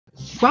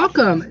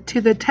Welcome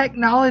to the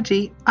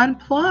Technology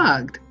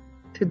Unplugged.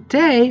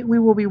 Today we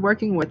will be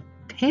working with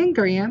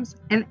tangrams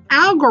and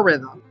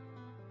algorithms.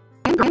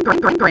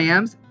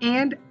 Tangrams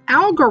and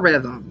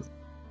algorithms.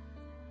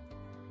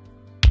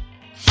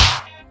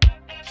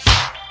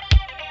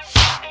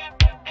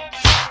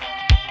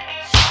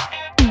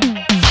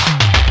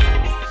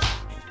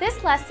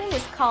 This lesson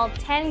is called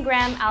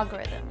Tangram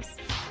Algorithms.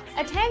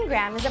 A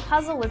tangram is a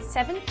puzzle with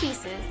 7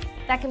 pieces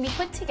that can be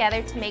put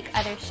together to make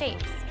other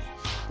shapes.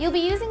 You'll be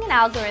using an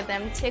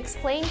algorithm to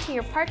explain to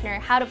your partner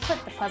how to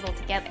put the puzzle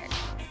together.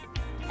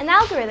 An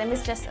algorithm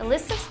is just a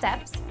list of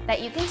steps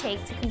that you can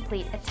take to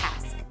complete a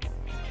task.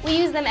 We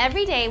use them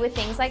every day with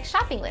things like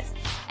shopping lists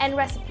and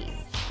recipes.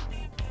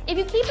 If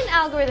you keep an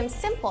algorithm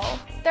simple,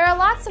 there are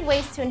lots of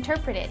ways to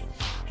interpret it,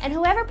 and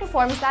whoever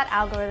performs that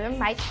algorithm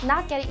might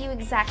not get you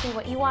exactly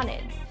what you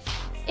wanted.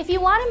 If you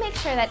want to make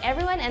sure that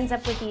everyone ends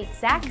up with the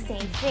exact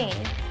same thing,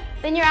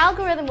 then your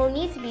algorithm will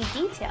need to be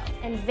detailed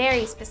and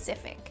very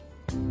specific.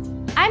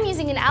 I'm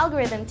using an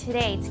algorithm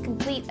today to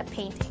complete a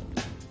painting.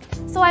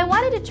 So I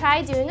wanted to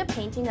try doing a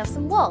painting of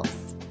some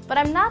wolves, but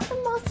I'm not the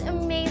most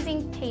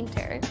amazing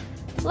painter.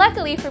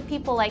 Luckily for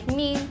people like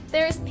me,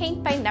 there is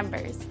paint by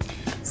numbers.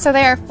 So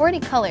there are 40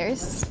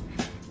 colors,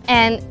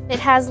 and it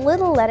has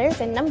little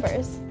letters and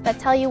numbers that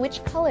tell you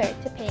which color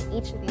to paint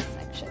each of these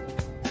sections.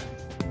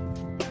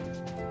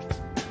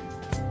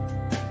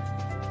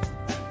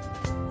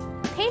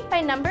 Paint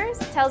by numbers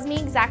tells me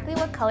exactly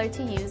what color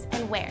to use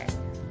and where.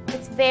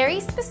 It's very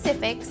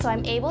specific, so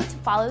I'm able to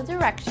follow the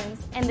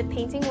directions and the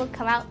painting will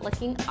come out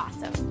looking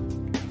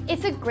awesome.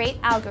 It's a great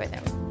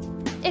algorithm.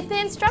 If the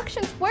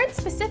instructions weren't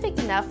specific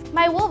enough,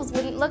 my wolves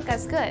wouldn't look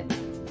as good.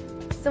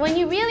 So when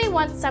you really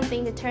want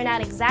something to turn out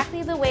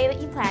exactly the way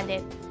that you planned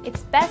it,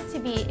 it's best to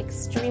be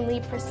extremely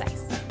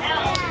precise.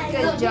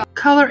 Good job.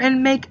 Color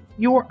and make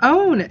your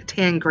own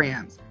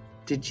tangrams.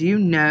 Did you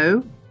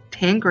know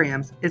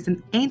tangrams is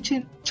an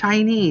ancient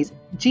Chinese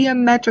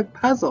geometric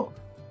puzzle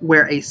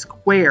where a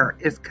square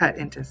is cut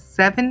into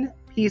 7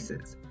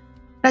 pieces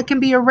that can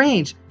be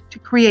arranged to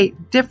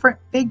create different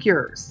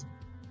figures.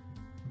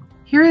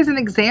 Here is an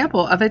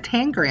example of a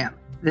tangram.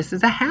 This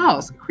is a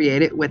house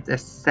created with the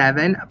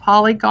 7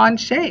 polygon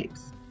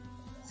shapes.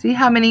 See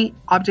how many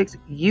objects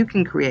you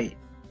can create.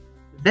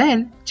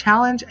 Then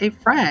challenge a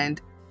friend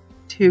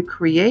to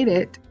create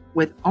it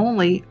with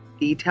only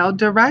detailed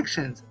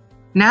directions.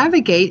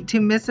 Navigate to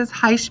Mrs.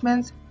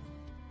 Heishman's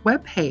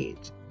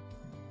webpage.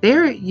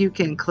 There you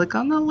can click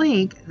on the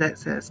link that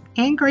says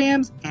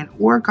Tangrams and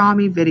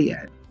Origami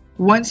Video.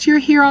 Once you're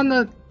here on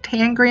the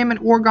Tangram and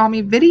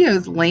Origami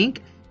Videos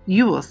link,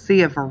 you will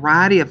see a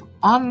variety of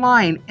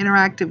online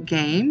interactive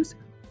games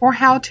or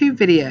how-to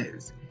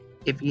videos.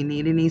 If you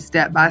need any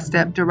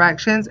step-by-step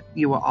directions,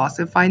 you will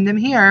also find them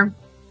here.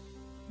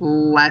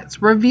 Let's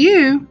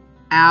review.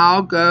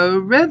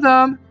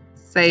 Algorithm.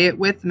 Say it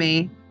with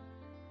me.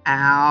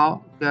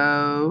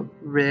 Algorithm.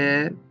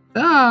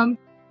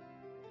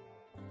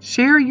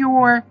 Share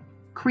your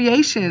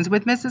creations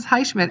with Mrs.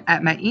 Heishman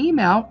at my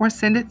email or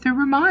send it through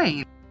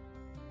Remind.